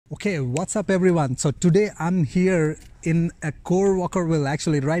Okay, what's up everyone? So today I'm here in a core Walkerville.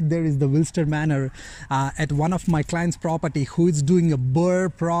 Actually right there is the Windsor Manor at one of my clients' property who is doing a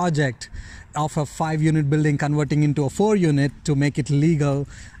BRRRR project of a 5-unit building converting into a 4-unit to make it legal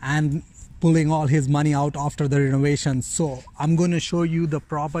and pulling all his money out after the renovations. So I'm going to show you the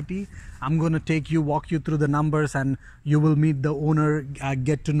property. I'm going to walk you through the numbers, and you will meet the owner,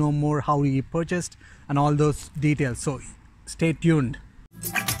 get to know more how he purchased and all those details. So stay tuned.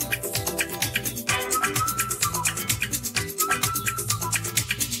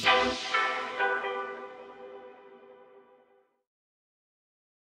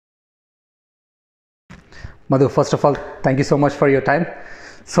 Madhu, first of all, thank you so much for your time.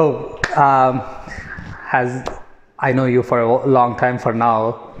 So, as I know you for a long time for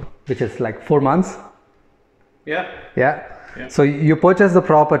now, which is like 4 months. Yeah. So you purchased the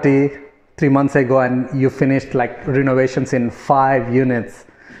property 3 months ago, and you finished like renovations in 5 units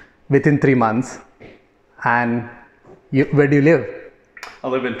within 3 months. And where do you live? I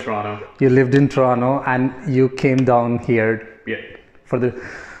live in Toronto. You lived in Toronto, and you came down here. Yeah.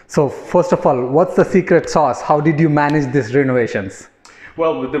 So first of all, what's the secret sauce? How did you manage these renovations?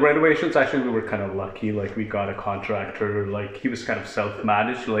 Well, with the renovations, actually, we were kind of lucky. Like, we got a contractor, like, he was kind of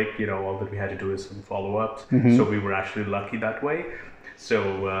self-managed. Like, all that we had to do is some follow-ups. So we were actually lucky that way. So,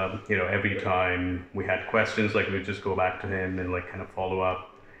 every time we had questions, like, we'd just go back to him and, like, kind of follow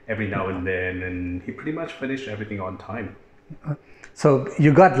up every now and then. And he pretty much finished everything on time. So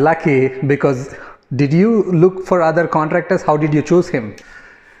you got lucky because did you look for other contractors? How did you choose him?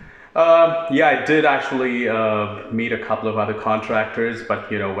 Yeah, I did actually meet a couple of other contractors, but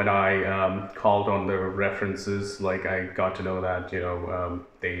when I called on the references, like, I got to know that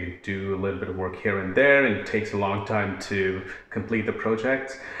they do a little bit of work here and there, and it takes a long time to complete the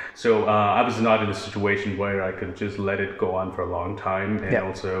project. So I was not in a situation where I could just let it go on for a long time, and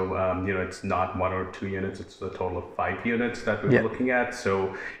also it's not 1 or 2 units; it's a total of 5 units that we were looking at.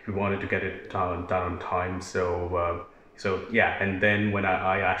 So we wanted to get it done on time. So yeah, and then when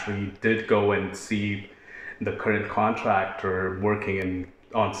I actually did go and see the current contractor working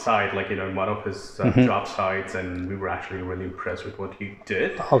on site, like in one of his job sites, and we were actually really impressed with what he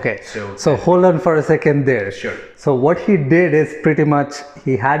did. Okay, so hold on for a second there. Sure. So what he did is pretty much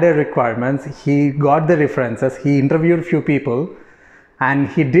he had a requirements, he got the references, he interviewed a few people, and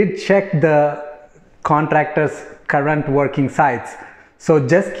he did check the contractor's current working sites. So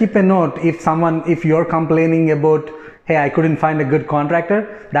just keep a note, if you're complaining about, hey, I couldn't find a good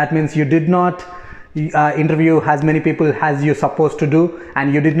contractor, that means you did not interview as many people as you're supposed to do,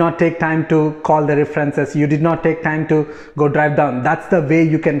 and you did not take time to call the references, you did not take time to go drive down. That's the way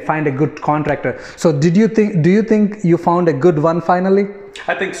you can find a good contractor. So do you think you found a good one finally?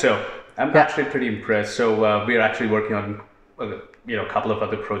 I think so. I'm actually pretty impressed. So we're actually working on a couple of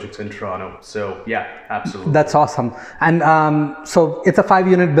other projects in Toronto. So yeah, absolutely. That's awesome. And so it's a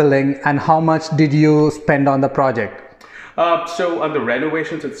 5-unit building, and how much did you spend on the project? So on the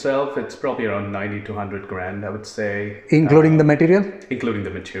renovations itself, it's probably around 90 to 100 grand, I would say. Including the material? Including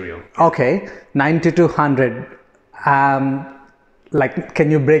the material. Okay, 90 to 100. Like, can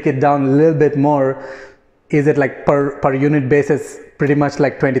you break it down a little bit more? Is it like per unit basis, pretty much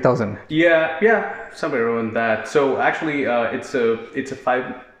like 20,000? Yeah, somewhere around that. So actually, it's a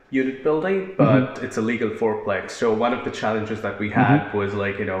 5-unit building, but it's a legal 4-plex. So one of the challenges that we had was,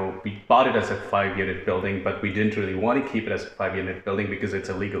 like, we bought it as a 5-unit building, but we didn't really want to keep it as a 5-unit building because it's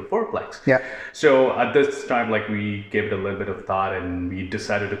a legal 4-plex. Yeah. So at this time, like, we gave it a little bit of thought, and we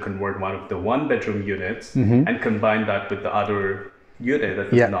decided to convert one of the 1-bedroom units and combine that with the other unit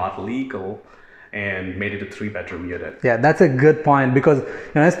that is not legal, and made it a 3-bedroom unit. Yeah, that's a good point, because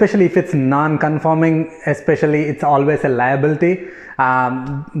especially if it's non-conforming, especially, it's always a liability.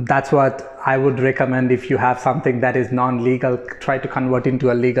 That's what I would recommend. If you have something that is non-legal, try to convert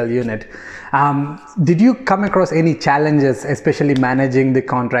into a legal unit. Did you come across any challenges, especially managing the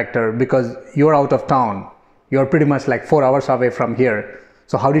contractor, because you're out of town? You're pretty much like 4 hours away from here.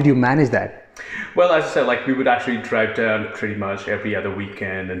 So how did you manage that? Well, as I said, like, we would actually drive down pretty much every other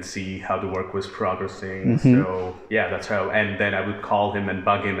weekend and see how the work was progressing. So yeah, that's how. And then I would call him and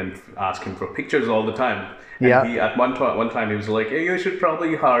bug him and ask him for pictures all the time. And he, at one time, he was like, "Hey, you should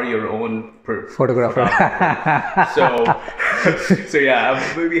probably hire your own photographer." So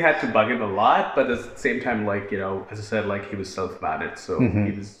yeah, we had to bug him a lot, but at the same time, like, as I said, like, he was self-managed, so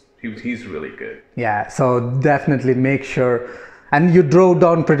he's really good. Yeah, so definitely make sure. And you drove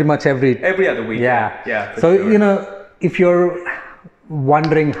down pretty much every other week. Yeah. So sure. If you're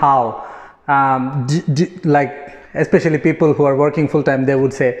wondering how, like, especially people who are working full time, they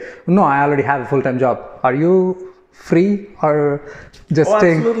would say, "No, I already have a full time job." Are you free or just Oh,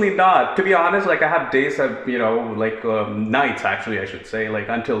 staying? absolutely not. To be honest, like I have days of, like nights actually, I should say, like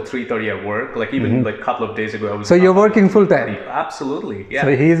until 3:30 at work. Like even like a couple of days ago, I was. So you're up working until full time? 3:30. Absolutely, yeah.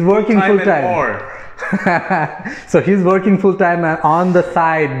 So he's working Full-time full time. and more. So he's working full time and on the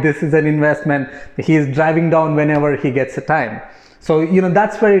side, this is an investment. He's driving down whenever he gets a time. So,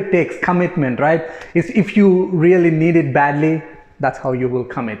 that's where it takes commitment, right? If you really need it badly, that's how you will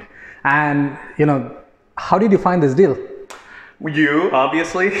commit. And, how did you find this deal? You,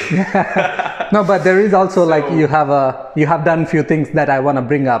 obviously. No, but there is also like you have done few things that I want to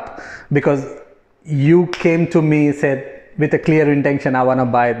bring up, because you came to me, said with a clear intention, I want to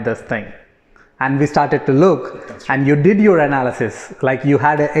buy this thing. And we started to look, and you did your analysis, like you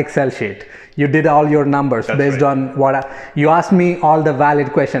had an Excel sheet. You did all your numbers based on you asked me all the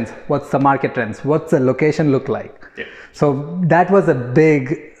valid questions. What's the market trends? What's the location look like? Yeah. So that was a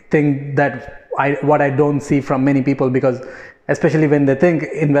big thing that I don't see from many people, because especially when they think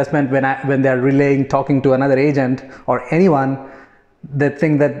investment, when they're relaying, talking to another agent or anyone, they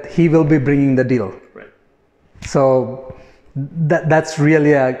think that he will be bringing the deal. Right. So that's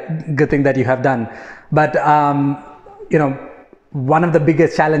really a good thing that you have done. But one of the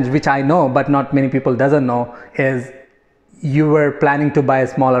biggest challenge, which I know but not many people doesn't know, is you were planning to buy a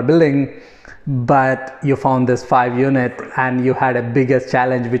smaller building, but you found this 5-unit, and you had a biggest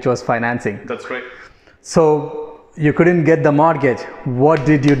challenge, which was financing. That's right. So you couldn't get the mortgage. What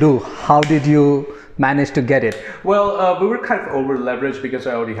did you do? How did you manage to get it? Well, we were kind of over leveraged because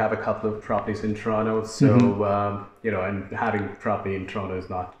I already have a couple of properties in Toronto. So, and having property in Toronto is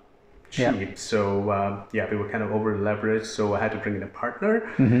not cheap. Yeah. So, we were kind of over leveraged. So I had to bring in a partner,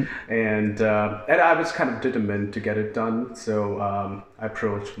 and I was kind of determined to get it done. So I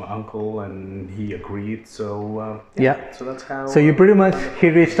approached my uncle, and he agreed. So so that's how. So you pretty much, he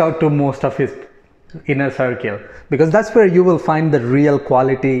reached out to most of his inner circle, because that's where you will find the real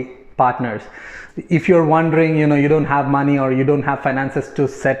quality partners. If you're wondering, you don't have money or you don't have finances to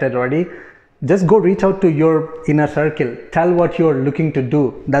set it ready, just go reach out to your inner circle. Tell what you're looking to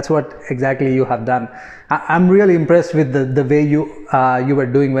do. That's what exactly you have done. I'm really impressed with the way you were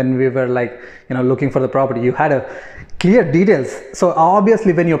doing when we were looking for the property. You had a clear details. So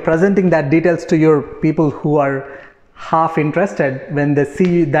obviously when you're presenting that details to your people who are half interested, when they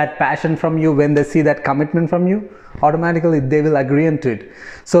see that passion from you, when they see that commitment from you, automatically they will agree into it.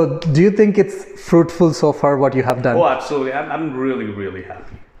 So do you think it's fruitful so far, what you have done? Oh, absolutely. I'm really, really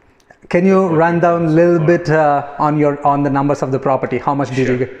happy. Can you run down a little bit on the numbers of the property? How much did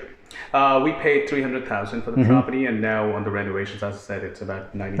you get? We paid $300,000 for the property, and now on the renovations, as I said, it's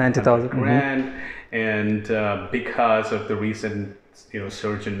about $90,000 grand. And because of the recent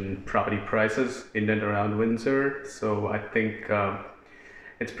surge in property prices in and around Windsor, so I think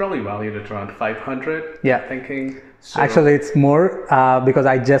it's probably valued at around 500. Yeah. Thinking. So, actually, it's more because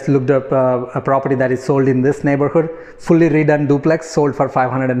I just looked up a property that is sold in this neighborhood, fully redone duplex, sold for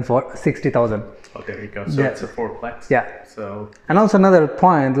 $560,000. Oh, there you go. So it's a fourplex. Yeah. So. And also another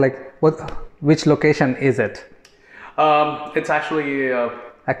point, which location is it? It's actually a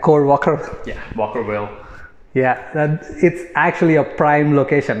core Walker. Yeah, Walkerville. Yeah, it's actually a prime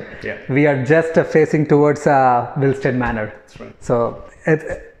location. Yeah. We are just facing towards Wilstead Manor. That's right. So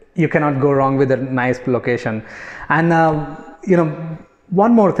you cannot go wrong with a nice location. And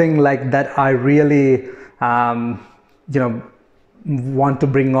one more thing that I really want to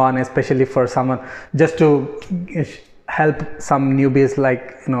bring on, especially for someone, just to help some newbies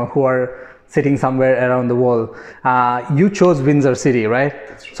who are sitting somewhere around the world. You chose Windsor City, right?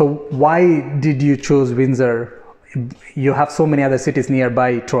 That's right. So why did you choose Windsor? You have so many other cities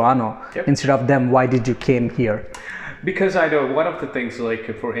nearby Toronto. Yep. Instead of them, why did you came here? Because I know one of the things,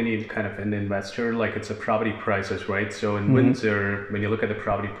 for any kind of an investor, it's a property prices, right? So in Windsor, when you look at the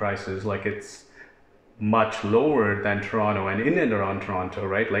property prices, it's much lower than Toronto and in and around Toronto,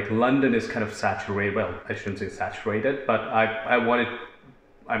 right? London is kind of saturated. Well, I shouldn't say saturated, but I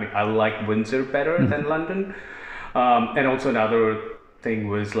like Windsor better than London. And also another thing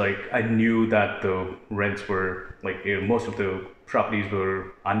was I knew that the rents were most of the properties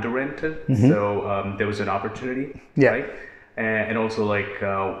were under rented, so there was an opportunity, right? And also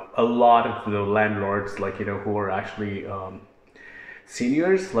a lot of the landlords who are actually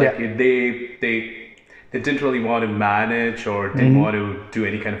seniors, they didn't really want to manage or didn't want to do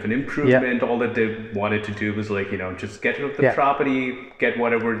any kind of an improvement. All that they wanted to do was just get rid of the property, get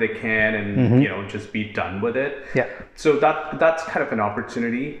whatever they can, and just be done with it. Yeah. So that's kind of an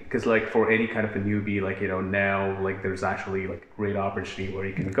opportunity, because for any kind of a newbie, now there's actually a great opportunity where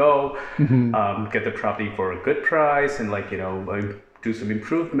you can go, get the property for a good price, and do some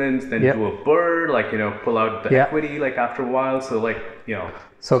improvements, then Yeah. do a BRRRR, like, pull out the Yeah. equity, like, after a while. So, like,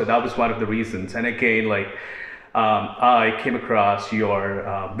 So- so that was one of the reasons. And again, like, I came across your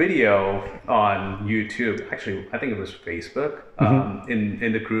video on YouTube. Actually, I think it was Facebook,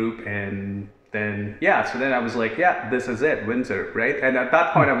 in the group. And then, so then I was like, yeah, this is it, Windsor, right? And at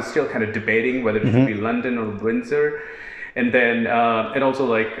that point, I was still kind of debating whether it should be London or Windsor. And then, and also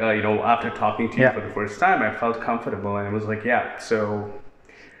like, after talking to you for the first time, I felt comfortable, and I was like, yeah, so,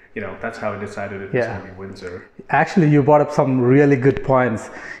 that's how I decided it was going to be Windsor. Actually, you brought up some really good points.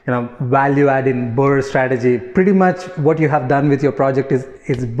 Value add in BRRRR strategy. Pretty much what you have done with your project is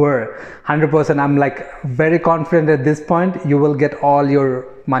BRRRR. 100%. I'm like very confident at this point you will get all your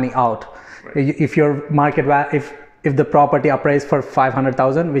money out. Right. If your market if the property appraised for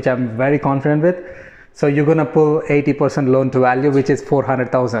 500,000, which I'm very confident with, so you're gonna pull 80% loan to value, which is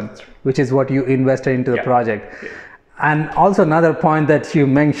 400,000, which is what you invested into the project. Yeah. And also another point that you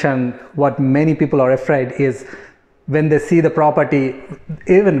mentioned, what many people are afraid is when they see the property,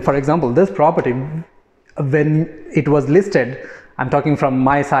 even for example, this property, when it was listed, I'm talking from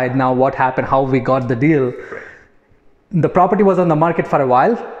my side now, what happened, how we got the deal. Right. The property was on the market for a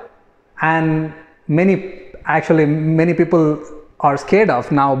while, and many people are scared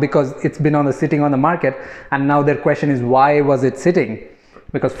of now because it's been sitting on the market, and now their question is, why was it sitting?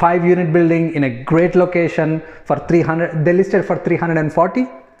 Because 5-unit building in a great location for 300, they listed for 340.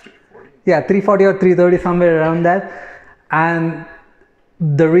 340 or 330, somewhere around that. And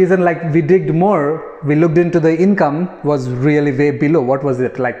the reason, like, we digged more, we looked into the income was really way below. What was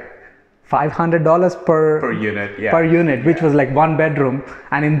it, like $500 per unit? Per unit, which was like 1 bedroom.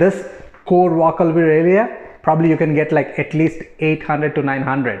 And in this core walkable area, probably you can get like at least 800 to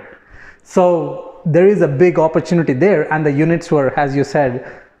 900. So there is a big opportunity there, and the units were, as you said,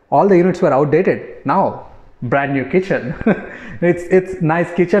 all the units were outdated. Now, brand new kitchen. it's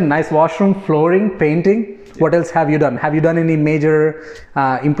nice kitchen, nice washroom, flooring, painting. What else have you done? Have you done any major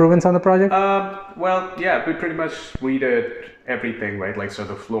improvements on the project? Well, yeah, we pretty much redid everything, right? Like, so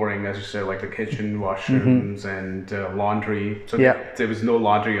the flooring, as you said, like the kitchen, washrooms, and laundry. So there was no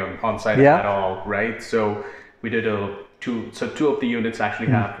laundry on site at all, right? So we did two of the units actually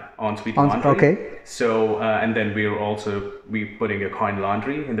have ensuite laundry. Okay. So, and then we putting a coin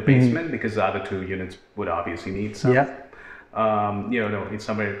laundry in the basement because the other 2 units would obviously need some. Need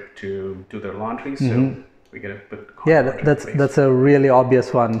somewhere to do their laundry. So we get a bit. That's a really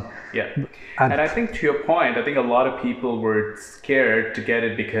obvious one. Yeah. And I think to your point, I think a lot of people were scared to get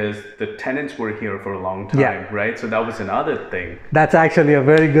it because the tenants were here for a long time, right? So that was another thing. That's actually a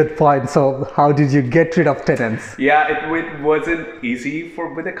very good point. So how did you get rid of tenants? Yeah, it wasn't easy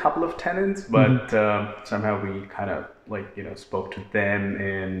with a couple of tenants, but somehow we kind of spoke to them,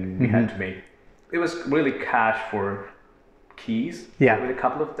 and we had to it was really cash for keys with a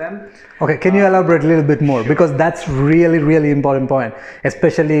couple of them. Okay, can you elaborate a little bit more? Sure. Because that's really, really important point,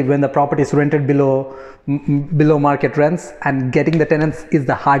 especially when the property is rented below market rents, and getting the tenants is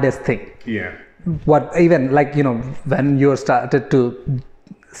the hardest thing. Yeah. What even when you started to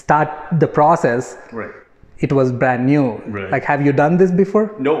start the process, right? It was brand new. Right. Like, have you done this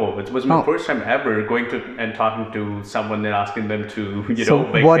before? No, it was my first time ever going to and talking to someone and asking them to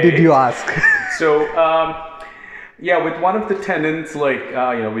vacate. What did you ask? So. With one of the tenants,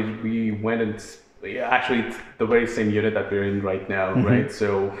 we went and actually it's the very same unit that we're in right now, right?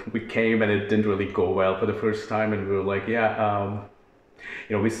 So we came and it didn't really go well for the first time, and we were like,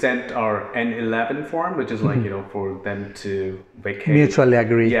 we sent our N11 form, which is for them to vacate. Mutually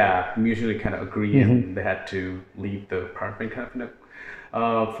agree. Yeah, mutually kind of agree, and they had to leave the apartment kind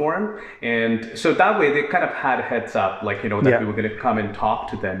of form, and so that way they kind of had a heads up, that we were going to come and talk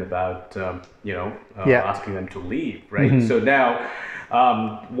to them about asking them to leave, right? So now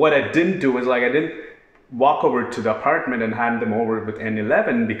what I didn't do was I didn't walk over to the apartment and hand them over with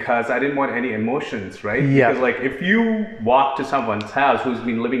N11 because I didn't want any emotions, right? Because if you walk to someone's house who's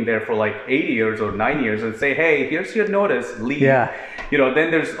been living there for 8 years or 9 years and say, hey, here's your notice, leave,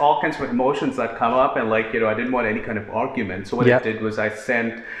 then there's all kinds of emotions that come up, and I didn't want any kind of argument. So what I did was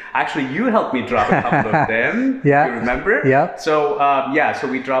actually you helped me drop a couple of them. You remember? Yeah. So so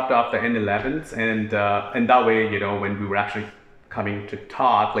we dropped off the N11s, and that way, when we were actually coming to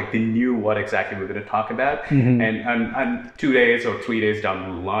talk, they knew what exactly we were going to talk about, and 2 days or 3 days down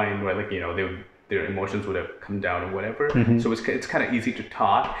the line, where their emotions would have come down or whatever. So it's kind of easy to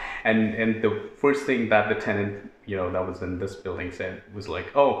talk, and the first thing that the tenant that was in this building said was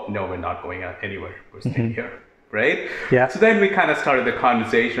oh no, we're not going out anywhere, we're staying here. right? Yeah. So then we kind of started the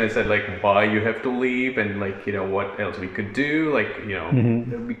conversation. I said like, why you have to leave, and like, you know, what else we could do. Like, you know,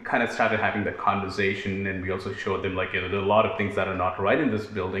 we kind of started having that conversation, and we also showed them like, you know, there are a lot of things that are not right in this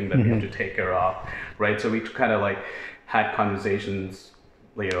building that we have to take care of, right? So we kind of like had conversations,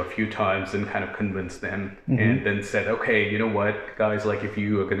 you know, a few times and kind of convinced them, and then said, okay, you know what, guys, like if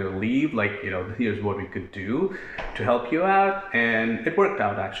you are going to leave, like, you know, here's what we could do to help you out, and it worked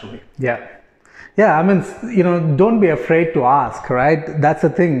out actually. Yeah. Yeah, I mean, you know, don't be afraid to ask, right? That's the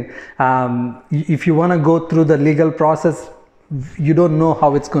thing. If you want to go through the legal process, you don't know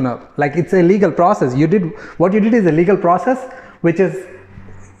how it's gonna, like, it's a legal process. What you did is a legal process, which is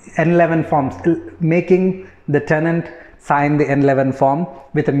N11 forms, making the tenant sign the N11 form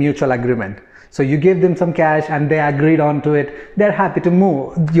with a mutual agreement. So you gave them some cash and they agreed on to it. They're happy to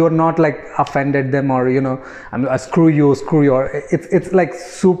move. You're not like offended them, or, you know, screw you, or it's like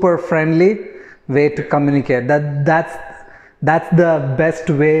super friendly way to communicate. That's the best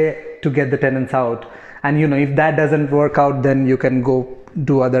way to get the tenants out. And, you know, if that doesn't work out, then you can go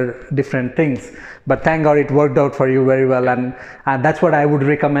do other different things. But thank God it worked out for you very well. And that's what I would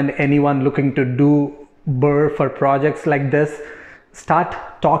recommend anyone looking to do BRRRR for projects like this. Start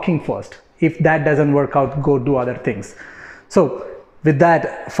talking first. If that doesn't work out, go do other things. So with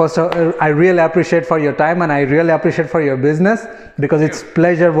that, first of all, I really appreciate for your time, and I really appreciate for your business, because it's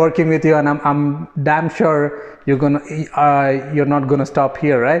pleasure working with you, and I'm damn sure you're not gonna stop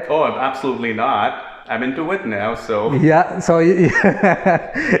here, right? Oh, absolutely not. I'm into it now, so. Yeah, so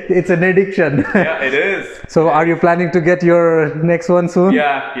it's an addiction. Yeah, it is. So are you planning to get your next one soon?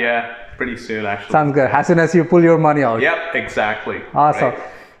 Yeah, pretty soon actually. Sounds good. As soon as you pull your money out. Yep, exactly. Awesome. Right.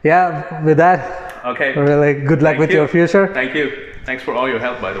 Yeah, with that, okay. really good luck with your future. Thank you. Thanks for all your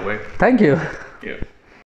help, by the way. Thank you. Yeah.